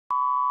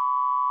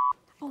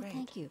Oh, Great.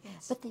 thank you.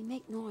 Yes. But they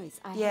make noise.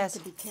 I Yes.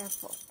 have to be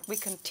careful. We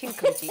can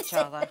tinkle at each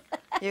other.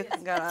 You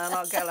can go, and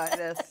I'll go like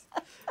this.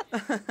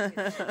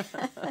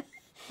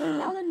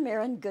 Helen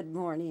Mirren, good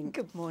morning.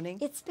 Good morning.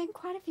 It's been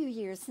quite a few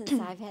years since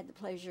I've had the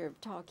pleasure of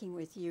talking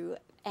with you,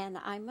 and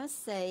I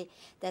must say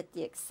that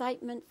the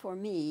excitement for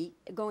me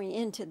going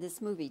into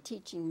this movie,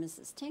 Teaching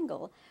Mrs.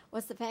 Tingle,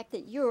 was the fact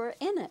that you're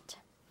in it.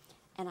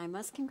 And I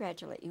must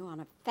congratulate you on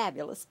a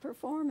fabulous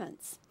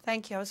performance.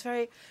 Thank you. I was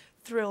very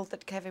thrilled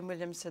that Kevin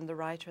Williamson, the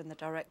writer and the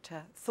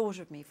director, thought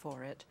of me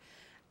for it,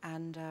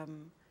 and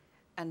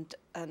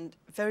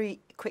very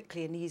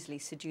quickly and easily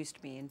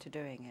seduced me into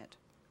doing it.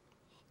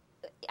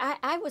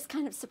 I was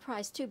kind of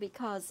surprised, too,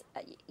 because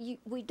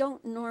we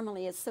don't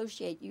normally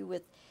associate you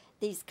with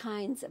these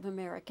kinds of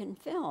American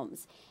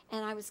films.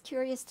 And I was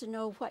curious to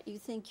know what you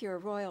think your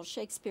Royal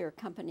Shakespeare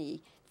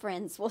Company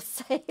friends will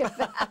say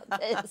about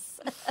this.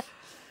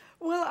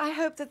 Well, I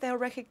hope that they'll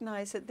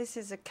recognise that this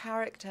is a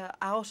character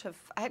out of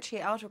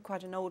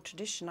quite an old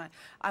tradition.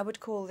 I would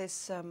call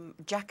this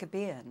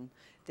Jacobean,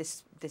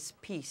 this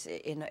piece,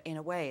 in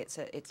a way.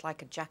 It's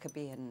like a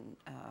Jacobean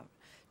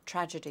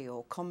tragedy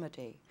or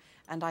comedy.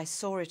 And I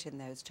saw it in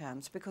those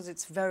terms because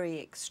it's very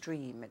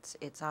extreme.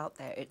 It's out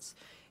there.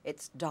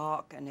 It's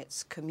dark and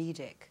it's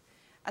comedic.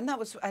 And that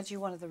was actually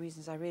one of the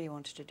reasons I really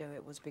wanted to do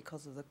it, was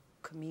because of the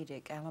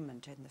comedic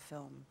element in the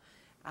film.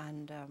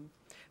 And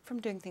from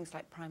doing things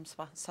like Prime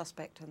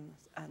Suspect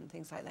and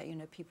things like that, you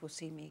know, people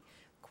see me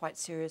quite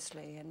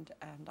seriously, and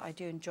I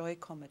do enjoy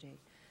comedy.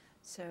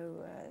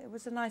 So it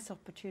was a nice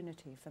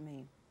opportunity for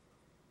me.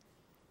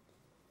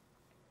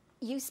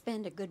 You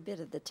spend a good bit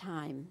of the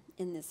time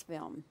in this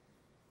film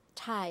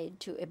tied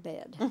to a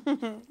bed.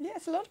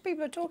 Yes, a lot of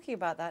people are talking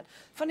about that.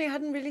 Funny, I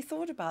hadn't really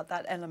thought about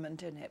that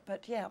element in it,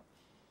 but yeah.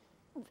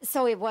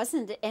 So it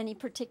wasn't any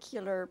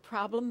particular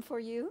problem for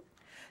you?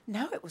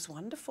 No, it was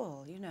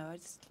wonderful. You know,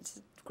 it's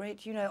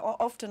great. You know,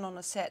 often on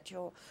a set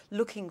you're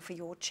looking for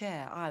your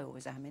chair. I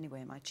always am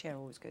anyway. My chair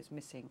always goes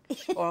missing.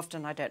 Or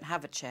often I don't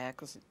have a chair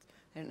because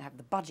I don't have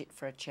the budget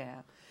for a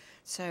chair.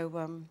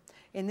 So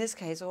in this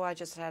case, I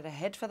just had a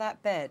head for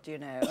that bed, you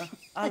know.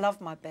 I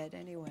love my bed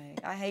anyway.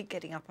 I hate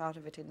getting up out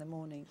of it in the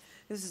morning.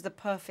 This is the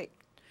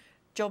perfect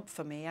job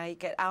for me. I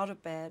get out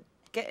of bed,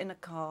 get in a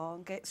car,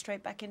 and get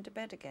straight back into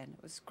bed again.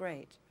 It was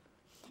great.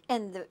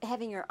 And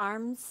having your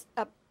arms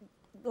up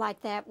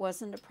like that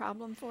wasn't a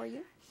problem for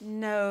you?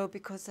 No,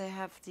 because they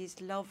have these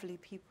lovely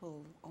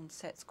people on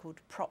sets called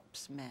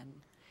props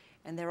men,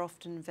 and they're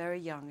often very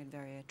young and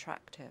very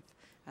attractive.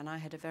 And I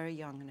had a very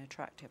young and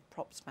attractive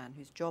props man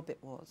whose job it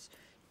was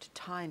to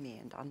tie me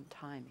and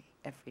untie me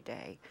every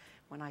day.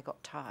 When I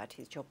got tired,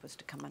 his job was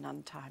to come and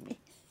untie me.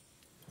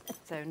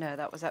 So no,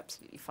 that was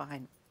absolutely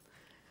fine.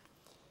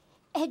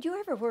 Had you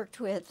ever worked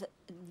with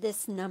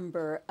this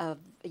number of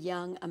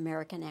young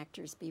American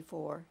actors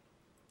before?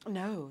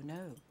 No.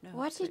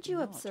 What did you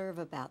not. observe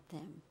about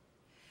them?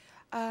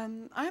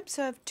 I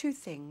observed two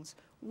things.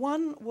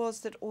 One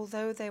was that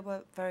although they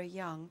were very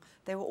young,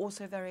 they were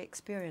also very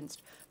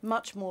experienced,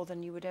 much more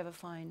than you would ever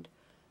find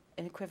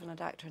an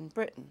equivalent actor in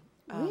Britain.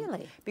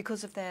 Really?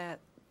 Because of they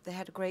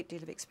had a great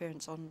deal of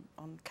experience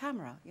on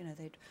camera. You know,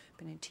 they'd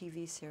been in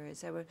TV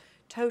series. They were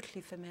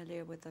totally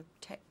familiar with the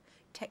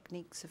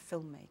techniques of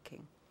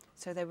filmmaking.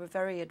 So they were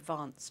very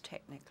advanced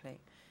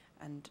technically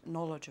and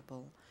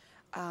knowledgeable.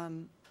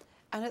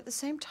 And at the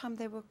same time,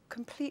 they were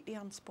completely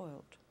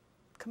unspoiled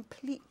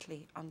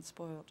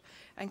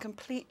and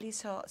completely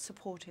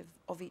supportive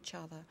of each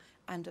other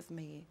and of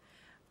me.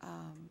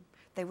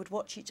 They would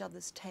watch each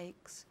other's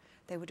takes.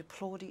 They would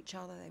applaud each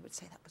other. They would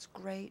say, that was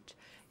great,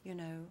 you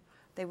know.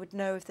 They would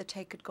know if the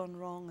take had gone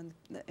wrong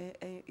and,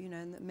 you know,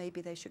 and that maybe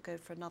they should go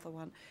for another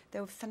one.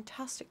 They were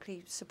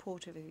fantastically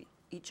supportive of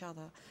each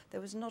other.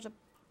 There was not a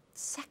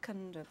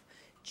second of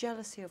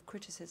jealousy of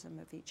criticism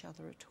of each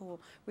other at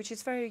all, which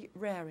is very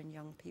rare in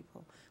young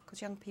people,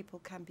 because young people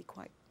can be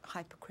quite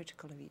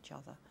hypercritical of each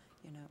other,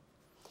 you know.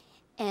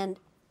 And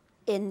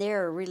in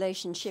their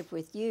relationship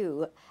with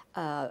you,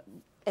 as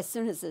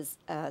soon as this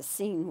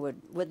scene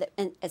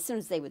and as soon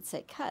as they would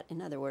say cut,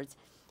 in other words,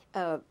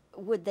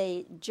 would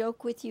they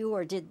joke with you,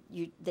 or did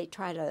they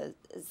try to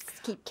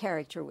keep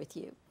character with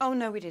you? Oh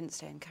no, we didn't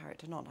stay in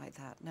character, not like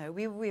that. No,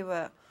 we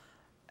were.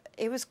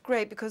 It was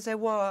great because there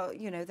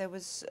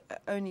was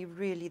only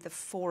really the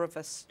four of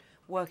us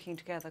working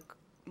together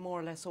more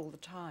or less all the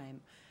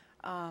time.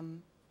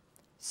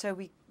 So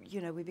we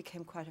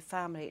became quite a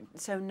family.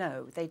 So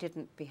no, they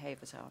didn't behave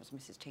as I was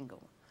Mrs.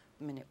 Tingle.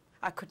 I mean,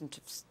 I couldn't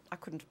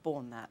have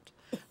borne that.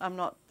 I'm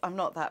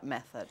not that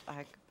method.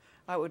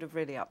 I would have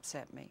really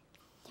upset me.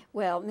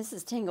 Well,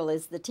 Mrs. Tingle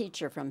is the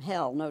teacher from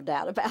hell, no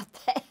doubt about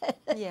that.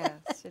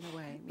 Yes, in a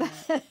way.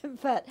 Yeah.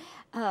 But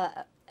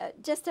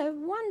just a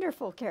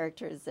wonderful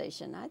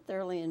characterization. I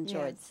thoroughly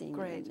enjoyed seeing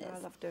you in this. I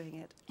love doing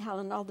it.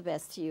 Helen, all the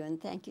best to you,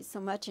 and thank you so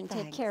much, and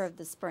Thanks. take care of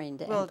the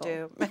sprained Will ankle.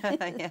 do.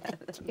 Yeah.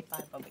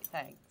 Bye, Bobbie.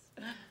 Thanks.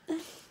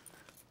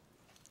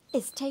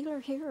 Is Taylor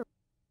here?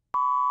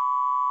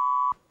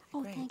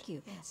 Oh, Great. thank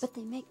you. Yes. But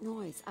they make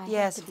noise. I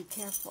Yes. have to be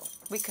careful.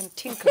 We can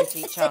tinkle at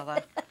each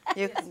other.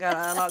 You can go,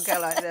 and I'll go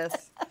like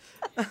this.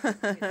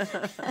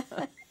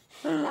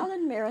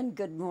 Helen, Mirren,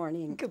 good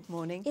morning. Good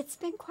morning. It's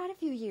been quite a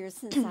few years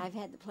since I've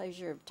had the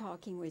pleasure of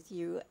talking with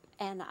you,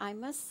 and I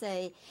must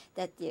say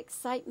that the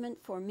excitement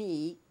for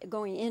me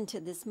going into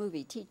this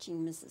movie,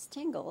 Teaching Mrs.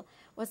 Tingle,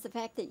 was the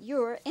fact that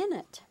you're in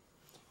it.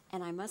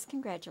 And I must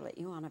congratulate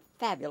you on a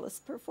fabulous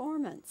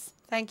performance.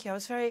 Thank you. I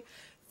was very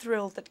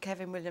thrilled that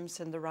Kevin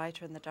Williamson, the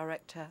writer and the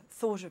director,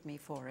 thought of me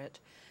for it,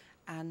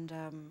 and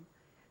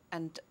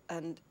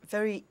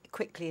very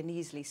quickly and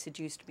easily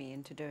seduced me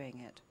into doing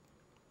it.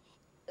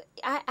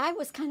 I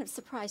was kind of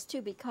surprised,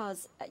 too,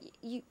 because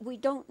we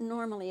don't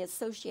normally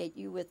associate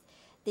you with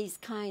these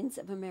kinds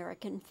of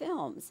American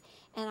films.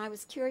 And I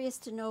was curious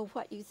to know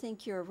what you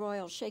think your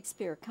Royal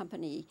Shakespeare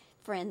Company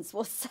friends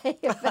will say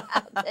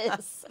about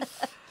this.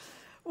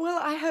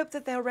 Well, I hope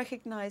that they'll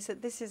recognise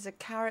that this is a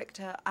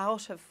character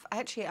out of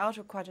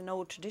quite an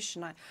old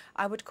tradition.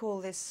 I would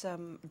call this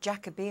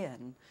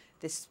Jacobean,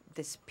 this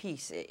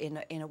piece.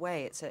 In a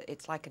way,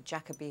 it's like a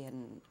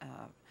Jacobean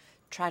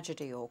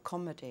tragedy or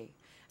comedy,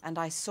 and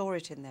I saw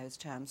it in those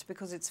terms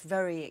because it's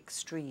very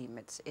extreme.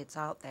 It's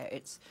out there.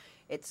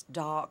 It's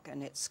dark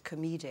and it's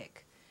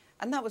comedic,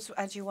 and that was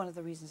actually one of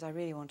the reasons I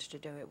really wanted to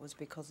do it, was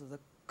because of the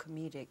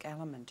comedic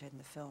element in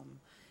the film.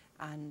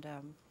 And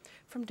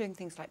from doing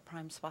things like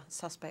Prime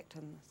Suspect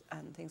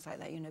and things like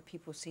that, you know,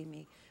 people see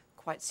me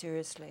quite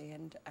seriously,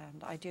 and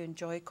I do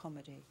enjoy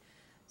comedy.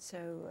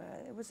 So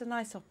it was a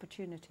nice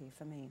opportunity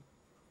for me.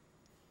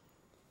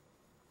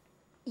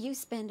 You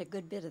spend a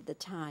good bit of the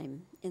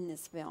time in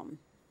this film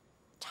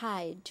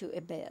tied to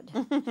a bed.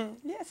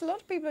 Yes, a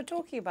lot of people are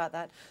talking about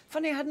that.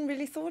 Funny, I hadn't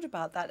really thought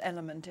about that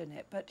element in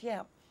it, but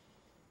yeah.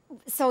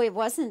 So it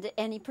wasn't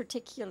any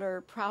particular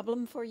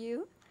problem for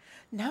you?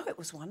 No, it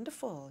was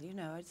wonderful. You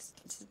know, it's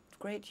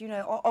great. You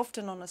know,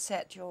 often on a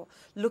set you're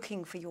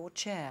looking for your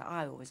chair.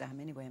 I always am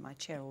anyway. My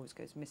chair always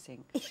goes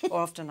missing. Or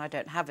often I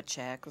don't have a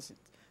chair because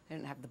I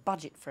don't have the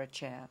budget for a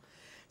chair.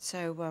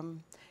 So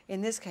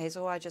in this case,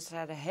 I just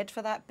had a head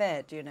for that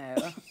bed, you know.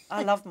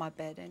 I love my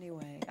bed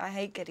anyway. I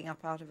hate getting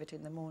up out of it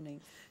in the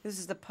morning. This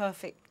is the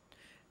perfect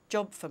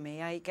job for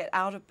me. I get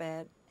out of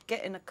bed,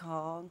 get in a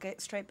car, and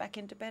get straight back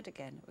into bed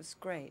again. It was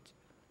great.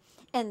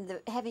 And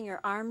having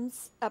your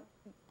arms up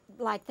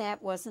like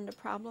that wasn't a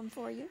problem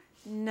for you?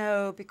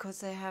 No,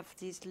 because they have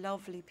these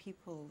lovely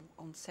people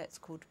on sets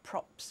called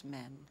props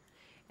men,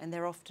 and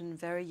they're often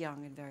very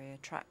young and very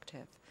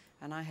attractive.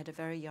 And I had a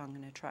very young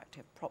and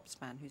attractive props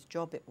man whose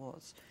job it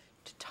was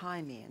to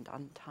tie me and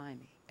untie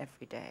me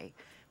every day.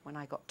 When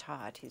I got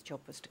tired, his job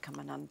was to come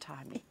and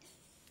untie me.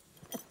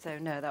 So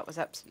no, that was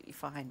absolutely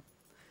fine.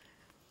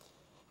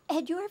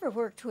 Had you ever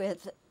worked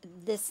with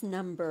this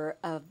number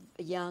of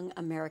young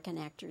American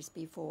actors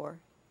before?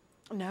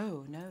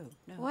 No.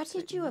 What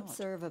did you not.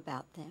 observe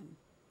about them?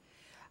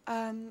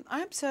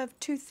 I observed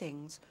two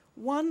things.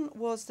 One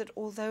was that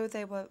although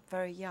they were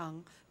very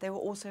young, they were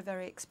also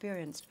very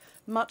experienced,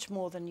 much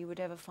more than you would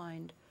ever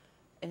find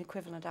an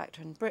equivalent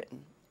actor in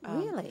Britain.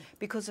 Really?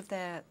 Because of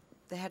they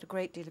had a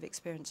great deal of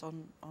experience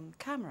on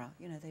camera.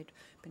 You know, they'd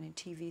been in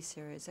TV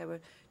series. They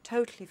were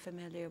totally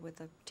familiar with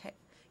the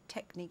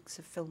techniques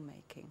of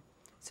filmmaking.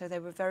 So they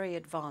were very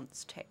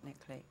advanced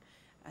technically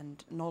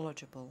and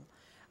knowledgeable.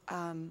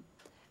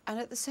 And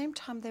at the same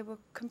time, they were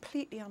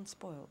completely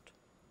unspoiled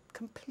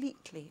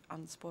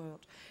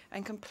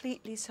and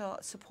completely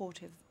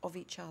supportive of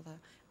each other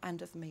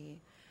and of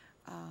me.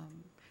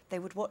 They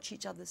would watch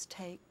each other's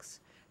takes.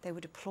 They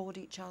would applaud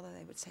each other.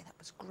 They would say, that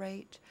was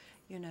great,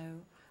 you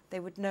know. They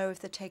would know if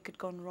the take had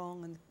gone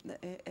wrong and,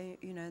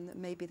 you know, and that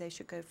maybe they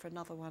should go for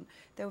another one.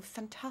 They were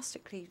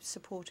fantastically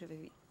supportive of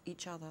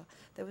each other.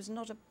 There was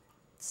not a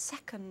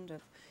second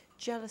of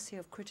jealousy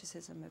of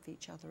criticism of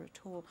each other at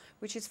all,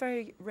 which is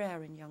very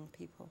rare in young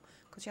people,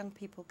 because young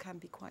people can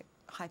be quite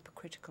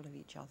hypercritical of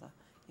each other,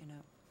 you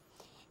know.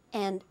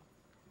 And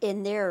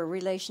in their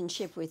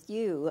relationship with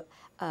you,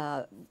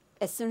 as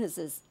soon as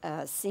this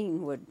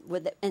scene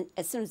and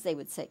as soon as they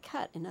would say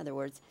cut, in other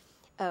words,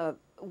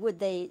 would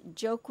they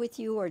joke with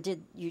you, or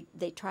did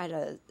they try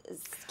to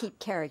keep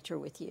character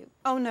with you?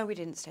 Oh no, we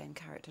didn't stay in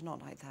character,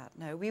 not like that.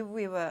 No, we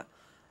were.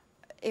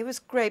 It was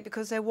great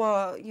because there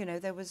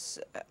was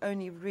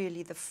only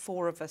really the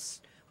four of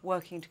us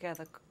working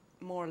together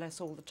more or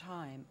less all the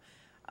time.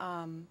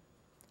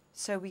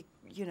 So we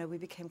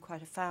became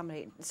quite a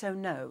family. So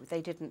no,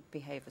 they didn't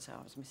behave as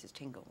I was Mrs.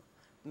 Tingle.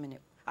 I mean,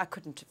 I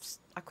couldn't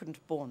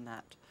have borne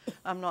that.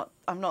 I'm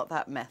not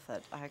that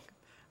method.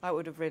 I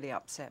would have really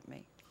upset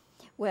me.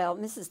 Well,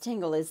 Mrs.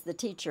 Tingle is the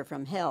teacher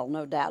from hell,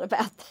 no doubt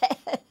about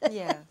that.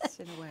 Yes,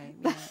 in a way.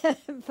 Yeah.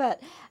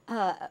 But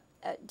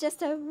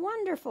just a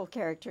wonderful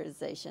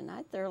characterization.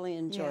 I thoroughly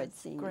enjoyed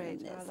seeing you in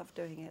this. I love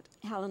doing it.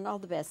 Helen, all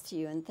the best to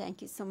you, and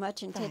thank you so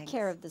much, and Thanks. take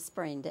care of the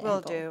sprained ankle.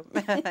 Will do.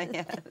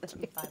 Yeah.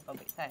 Bye,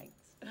 Bobbie.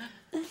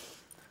 Thanks.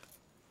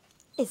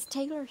 Is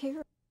Taylor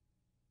here?